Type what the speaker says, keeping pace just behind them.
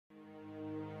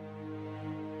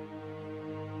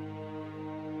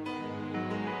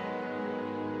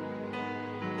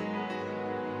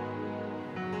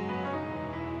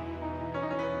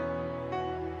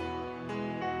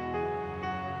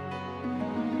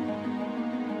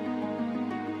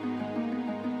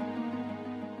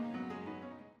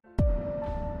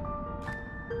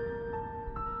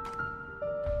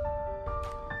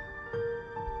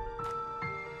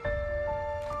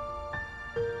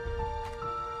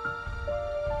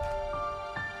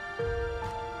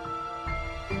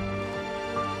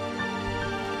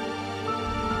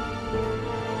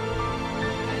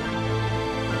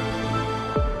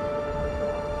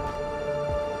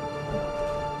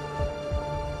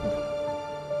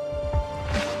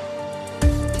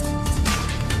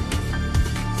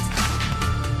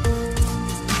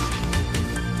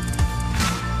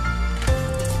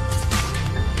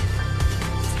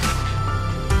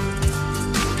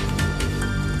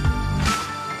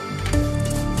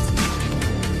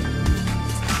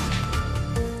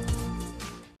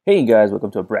Hey guys,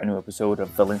 welcome to a brand new episode of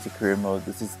Valencia Career Mode.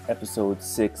 This is episode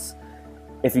 6.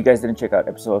 If you guys didn't check out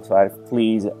episode 5,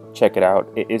 please check it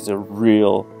out. It is a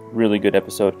really good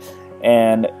episode.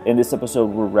 And in this episode,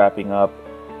 we're wrapping up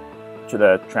to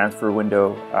the transfer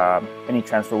window, any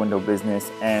transfer window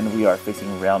business, and we are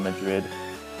facing Real Madrid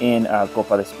in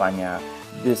Copa de España.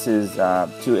 This is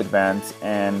to advance,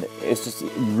 and it's just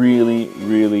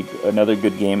really another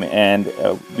good game. And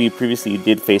we previously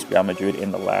did face Real Madrid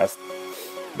in the last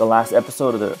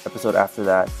episode or the episode after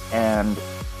that, and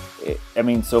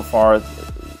so far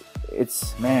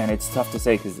it's tough to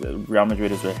say because Real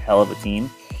Madrid is a hell of a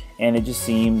team, and it just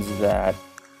seems that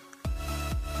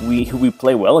we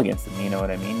play well against them, you know what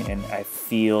I mean? And I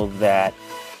feel that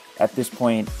at this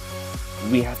point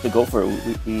we have to go for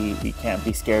it. We can't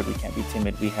be scared, we can't be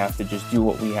timid, we have to just do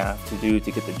what we have to do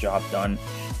to get the job done.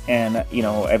 And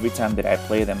every time that I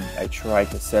play them, I try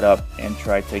to set up and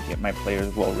try to get my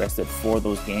players well rested for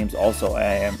those games. Also, I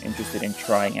am interested in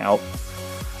trying out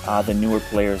the newer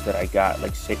players that I got,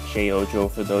 like Shea Ojo.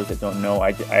 For those that don't know,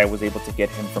 I was able to get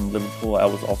him from Liverpool. I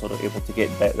was also able to get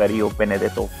Dario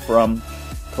Benedetto from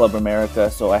Club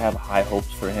America, so I have high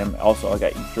hopes for him. Also, I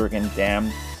got Jurgen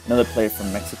Damm, another player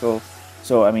from Mexico.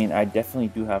 So, I definitely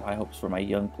do have high hopes for my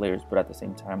young players, but at the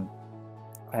same time,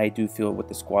 I do feel with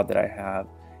the squad that I have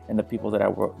and the people that I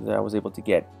was able to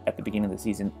get at the beginning of the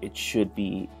season, it should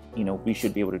be, we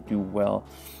should be able to do well.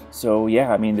 So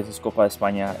yeah, this is Copa de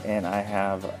España, and I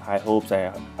have high hopes.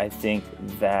 I think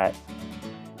that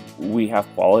we have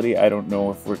quality. I don't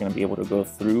know if we're going to be able to go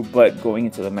through, but going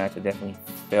into the match, I definitely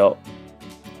felt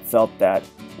that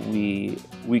we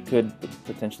could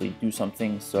potentially do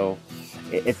something. So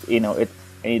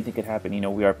anything could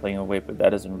happen. We are playing away, but that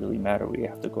doesn't really matter. We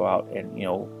have to go out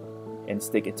and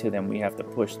stick it to them. We have to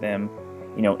push them,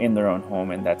 in their own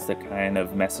home, and that's the kind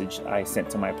of message I sent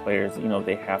to my players.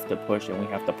 They have to push and we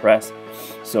have to press.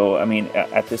 So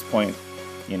at this point,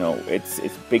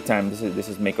 it's big time. This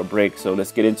is make or break. So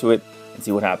let's get into it and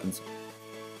see what happens.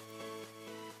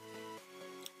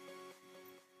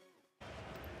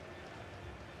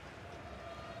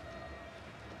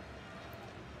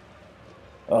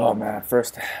 Oh man,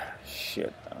 first,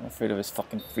 shit, I'm afraid of his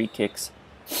fucking free kicks.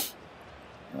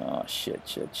 Oh shit.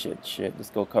 Let's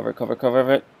go cover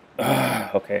it.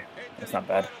 Okay, that's not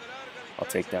bad. I'll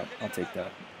take that.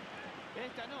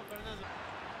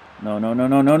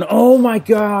 No. Oh my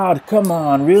god, come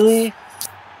on, really?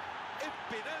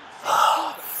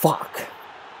 Fuck.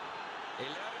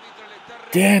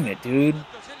 Damn it, dude.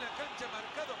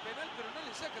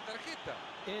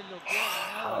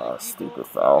 Oh, stupid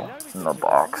foul in the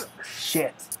box.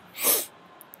 Shit.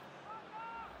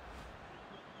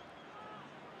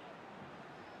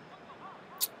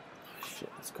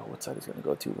 Let's go. What side is gonna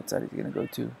go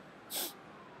to?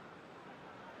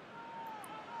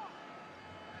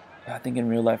 I think in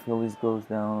real life he always goes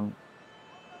down.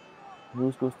 He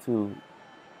always goes to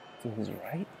his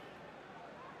right.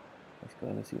 Let's go.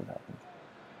 Let's see what happens.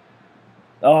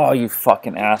 Oh, you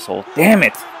fucking asshole! Damn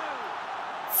it!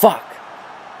 Fuck.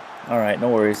 All right, no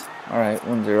worries. All right,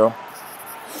 1-0.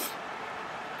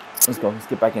 Let's go. Let's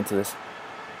get back into this.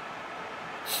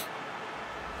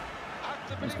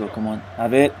 Let's go, come on.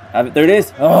 Have it. There it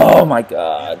is. Oh my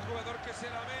god.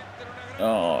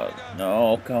 Oh,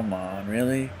 no, come on.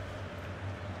 Really?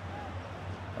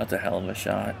 That's a hell of a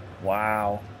shot.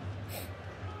 Wow.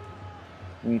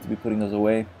 We need to be putting those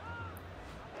away.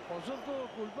 Let's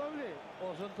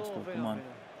go, come on.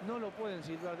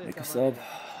 Make a sub.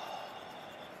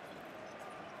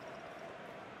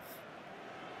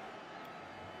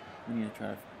 We need to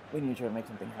try to make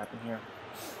something happen here.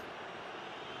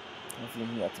 Hopefully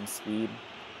he got some speed.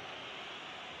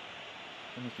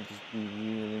 And he can just be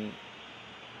really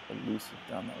elusive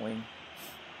down that wing.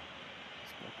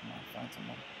 Let's go, come on, find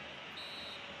someone.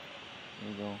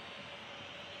 There we go.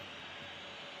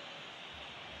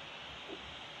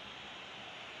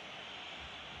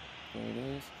 There it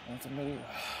is. Find somebody.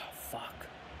 Fuck.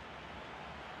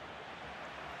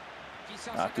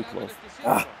 Too close.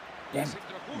 Damn it.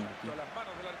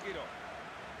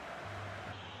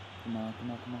 Come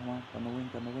on. Down the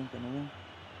wing.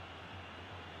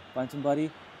 Find somebody.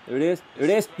 There it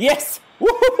is. Yes!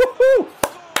 Woo-hoo-hoo-hoo!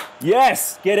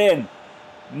 Yes! Get in.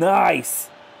 Nice.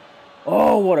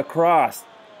 Oh, what a cross.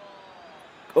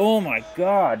 Oh my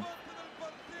god.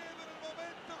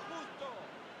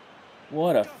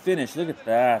 What a finish. Look at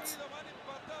that.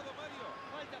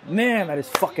 Man, that is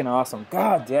fucking awesome.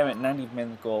 God damn it. 90th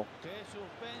minute goal.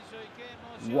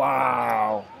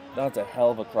 Wow. That's a hell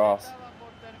of a cross.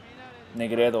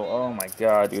 Negredo, oh my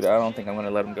god, dude, I don't think I'm going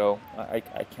to let him go. I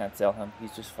can't sell him.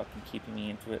 He's just fucking keeping me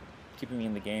into it. Keeping me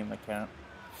in the game. I can't.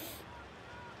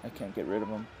 I can't get rid of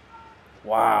him.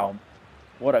 Wow.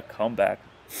 What a comeback.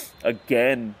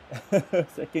 Again.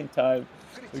 Second time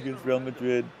against Real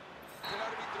Madrid.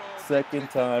 Second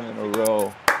time in a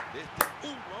row.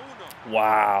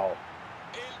 Wow.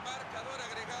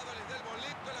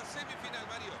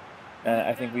 And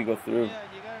I think we go through.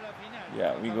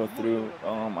 Yeah, we go through.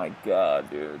 Oh my god,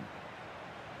 dude.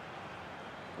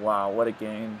 Wow, what a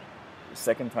game.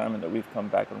 Second time that we've come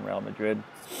back on Real Madrid.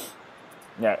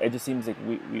 Yeah, it just seems like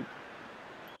we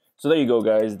So there you go,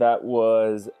 guys. That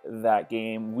was that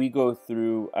game. We go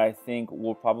through. I think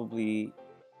we'll probably,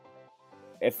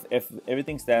 if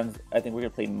everything stands, I think we're gonna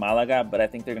play Malaga, but I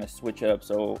think they're gonna switch it up.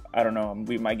 So I don't know.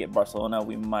 We might get Barcelona.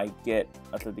 We might get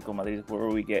Atletico Madrid. Whoever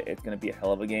we get, it's gonna be a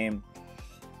hell of a game.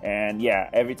 And yeah,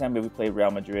 every time that we play Real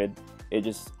Madrid,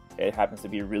 it happens to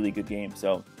be a really good game.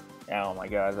 So, oh my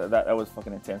god, that was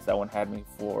fucking intense. That one had me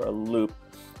for a loop.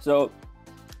 So,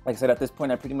 like I said, at this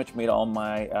point, I pretty much made all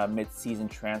my mid-season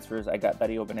transfers. I got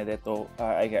Dario Benedetto,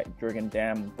 I got Jurgen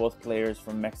Damm, both players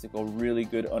from Mexico, really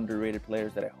good, underrated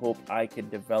players that I hope I could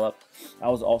develop. I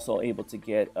was also able to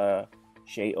get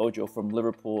Shea Ojo from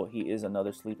Liverpool. He is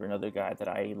another sleeper, another guy that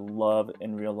I love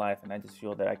in real life, and I just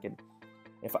feel that I could,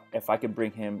 if I could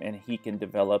bring him and he can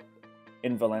develop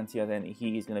in Valencia, then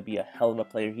he's going to be a hell of a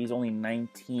player. He's only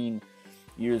 19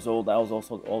 years old. I was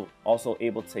also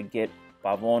able to get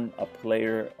Pavon,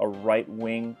 a right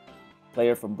wing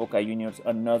player from Boca Juniors,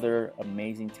 another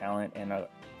amazing talent and a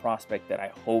prospect that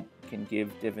I hope can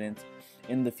give dividends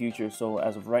in the future. So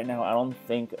as of right now, I don't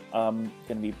think I'm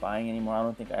going to be buying anymore. I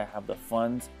don't think I have the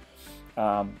funds.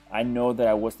 I know that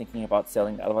I was thinking about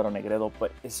selling Alvaro Negredo,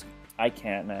 but I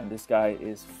can't, man. This guy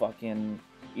is fucking,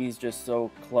 he's just so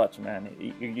clutch, man.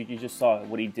 You just saw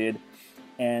what he did.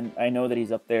 And I know that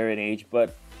he's up there in age,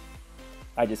 but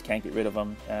I just can't get rid of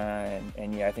him,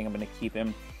 and yeah, I think I'm going to keep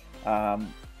him.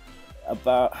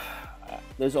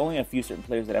 There's only a few certain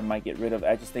players that I might get rid of.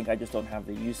 I just don't have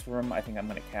the use for them. I think I'm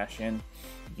going to cash in,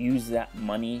 use that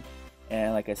money,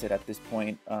 and like I said, at this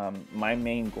point, my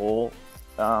main goal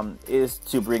is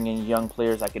to bring in young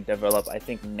players I could develop. I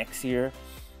think next year,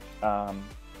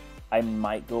 I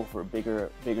might go for bigger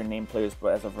name players,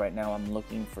 but as of right now, I'm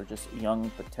looking for just young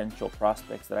potential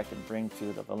prospects that I can bring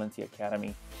to the Valencia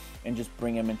Academy and just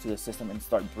bring them into the system and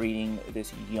start breeding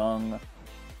this young,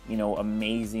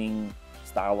 amazing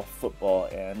style of football.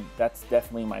 And that's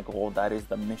definitely my goal. That is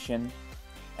the mission.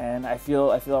 And I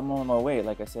feel I'm on my way.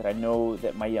 Like I said, I know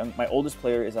that my oldest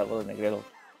player is Alvaro Negredo,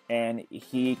 and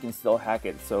he can still hack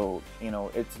it. So,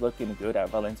 it's looking good at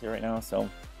Valencia right now. So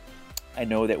I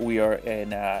know that we're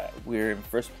in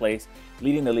first place,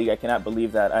 leading the league. I cannot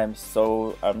believe that. I'm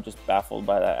just baffled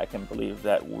by that. I can't believe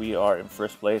that we are in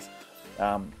first place,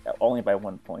 only by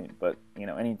 1 point. But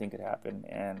anything could happen,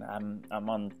 and I'm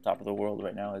on top of the world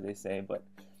right now, as they say. But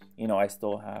I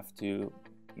still have to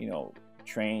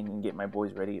train and get my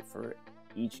boys ready for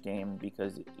each game,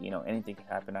 because anything can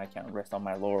happen. I can't rest on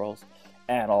my laurels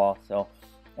at all. So.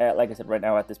 Like I said, right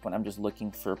now at this point, I'm just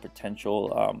looking for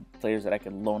potential players that I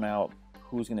can loan out.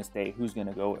 Who's going to stay? Who's going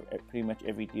to go? Pretty much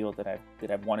every deal that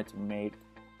I've wanted to make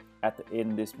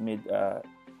in this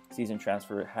mid-season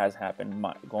transfer has happened,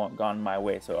 gone my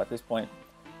way. So at this point,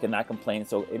 cannot complain.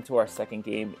 So into our second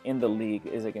game in the league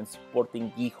is against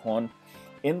Sporting Gijón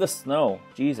in the snow.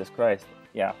 Jesus Christ,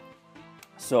 yeah.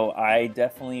 So I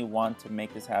definitely want to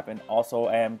make this happen. Also,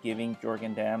 I am giving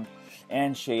Jurgen Damm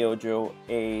and Shea Ojo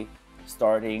a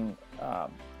starting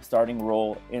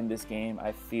role in this game.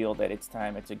 I feel that it's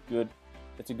time. It's a good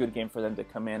game for them to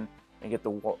come in and get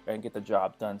the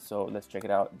job done. So let's check it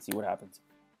out and see what happens.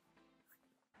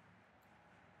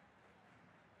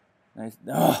 Nice.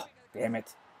 Oh, damn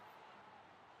it.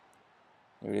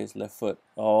 There it is, left foot.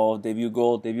 Oh, debut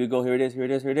goal. Here it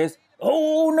is.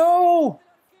 Oh no!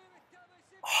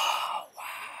 Oh,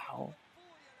 wow.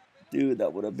 Dude,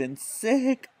 that would have been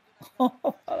sick. That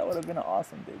would have been an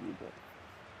awesome debut, but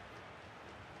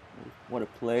what a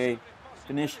play.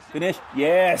 Finish.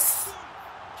 Yes!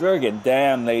 Jurgen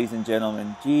Damm, ladies and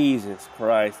gentlemen. Jesus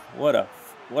Christ. What a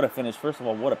finish. First of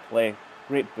all, what a play.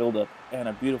 Great build-up and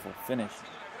a beautiful finish.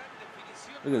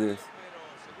 Look at this.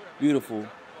 Beautiful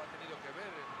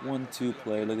 1-2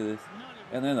 play. Look at this.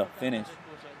 And then the finish.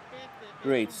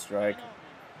 Great strike.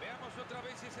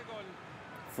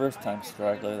 First time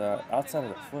strike like that. Outside of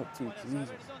the foot, too. Jesus.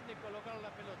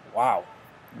 Wow.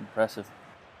 Impressive.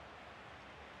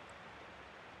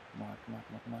 Come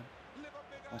on.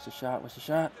 What's the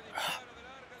shot?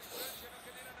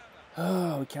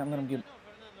 Oh, we can't let him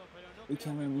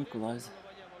equalize.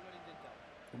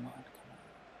 Come on.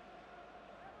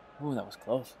 Oh, that was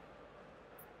close.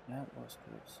 That was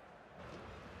close.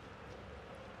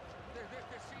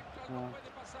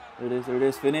 There it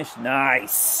is, finish.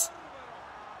 Nice.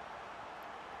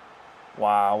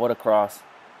 Wow, what a cross.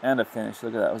 And a finish.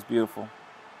 Look at that, it was beautiful.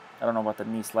 I don't know about the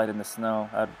knee slide in the snow.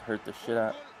 That'd hurt the shit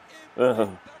out. Ugh.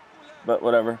 But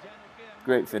whatever.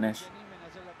 Great finish.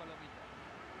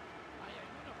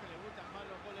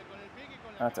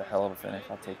 That's a hell of a finish.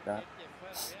 I'll take that.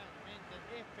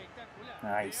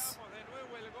 Nice.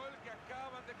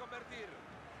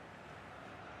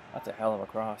 That's a hell of a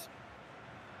cross.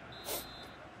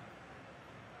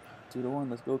 2-1.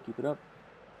 Let's go. Keep it up.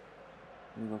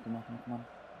 Here we go. Come on.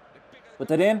 Put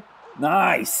that in.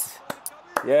 Nice.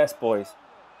 Yes, boys.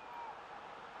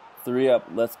 3 up.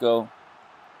 Let's go.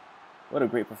 What a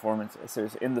great performance.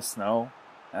 Seriously, in the snow.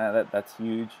 That's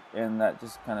huge, and that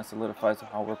just kind of solidifies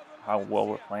how well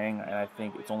we're playing, and I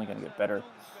think it's only going to get better.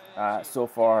 So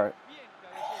far,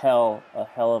 a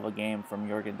hell of a game from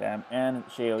Jürgen Damm and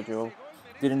Shea Ojo.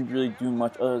 Didn't really do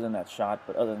much other than that shot,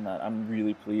 but other than that, I'm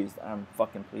really pleased. I'm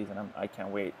fucking pleased, and I can't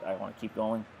wait. I want to keep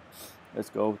going. Let's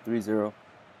go, 3-0.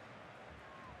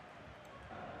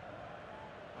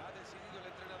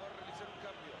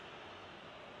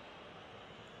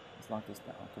 Let's lock this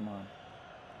down. Come on.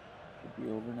 Should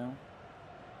be over now.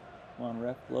 Come on,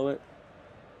 ref, blow it.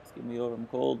 Let's get me over. I'm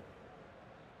cold.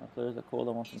 My players are cold.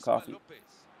 I want some coffee.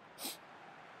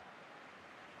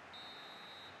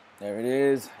 There it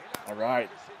is. All right.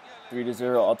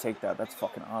 3-0. I'll take that. That's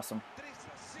fucking awesome.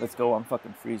 Let's go. I'm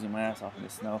fucking freezing my ass off in the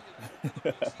snow.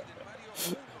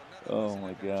 Oh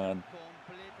my god.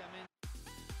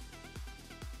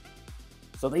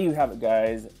 So there you have it,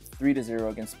 guys. 3-0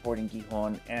 against Sporting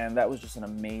Gijón, and that was just an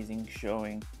amazing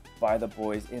showing by the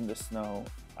boys in the snow.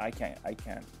 I can't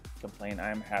complain.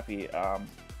 I'm happy.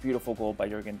 Beautiful goal by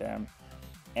Jürgen Damm,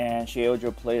 and Shea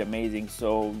Ojo played amazing.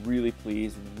 So really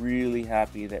pleased, really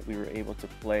happy that we were able to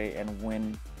play and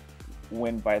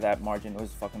win by that margin. It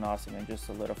was fucking awesome, and just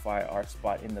solidify our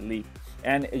spot in the league.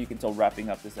 And as you can tell, wrapping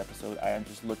up this episode, I am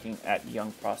just looking at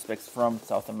young prospects from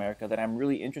South America that I'm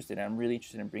really interested in. I'm really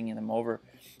interested in bringing them over,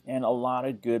 and a lot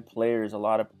of good players.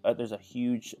 There's a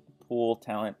huge pool of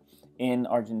talent in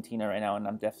Argentina right now, and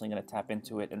I'm definitely going to tap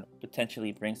into it and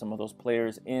potentially bring some of those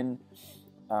players in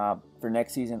for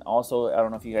next season. Also, I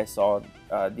don't know if you guys saw,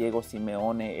 Diego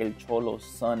Simeone, El Cholo's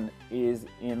son, is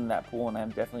in that pool, and I'm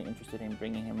definitely interested in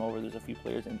bringing him over. There's a few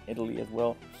players in Italy as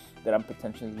well that I'm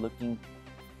potentially looking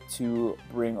to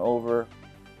bring over.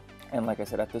 And like I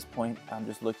said, at this point, I'm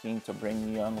just looking to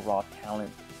bring young, raw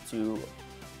talent to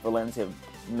Valencia.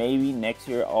 Maybe next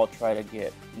year I'll try to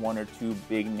get 1 or 2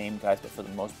 big name guys, but for the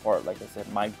most part, like I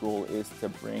said, my goal is to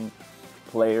bring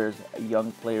players,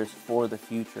 young players for the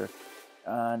future,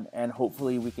 and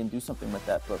hopefully we can do something with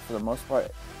that. But for the most part,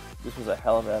 this was a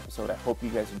hell of an episode. I hope you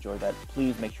guys enjoyed that.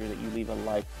 Please make sure that you leave a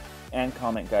like and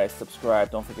comment, guys.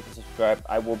 Subscribe. Don't forget to subscribe.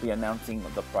 I will be announcing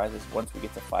the prizes once we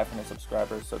get to 500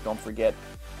 subscribers, so don't forget.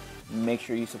 Make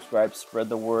sure you subscribe, spread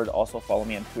the word. Also follow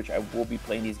me on Twitch. I will be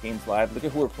playing these games live. Look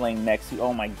at who we're playing next.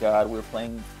 Oh my god, we're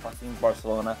playing fucking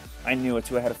Barcelona. I knew it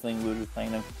too. I had a feeling we would be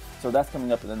playing them. So that's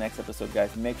coming up in the next episode,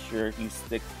 guys. Make sure you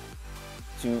stay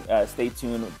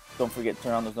tuned. Don't forget to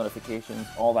turn on those notifications,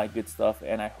 all that good stuff.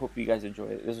 And I hope you guys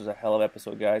enjoyed it. This was a hell of an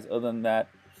episode, guys. Other than that,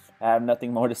 I have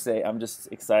nothing more to say. I'm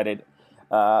just excited.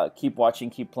 Keep watching,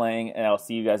 keep playing, and I'll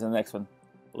see you guys in the next one.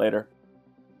 Later.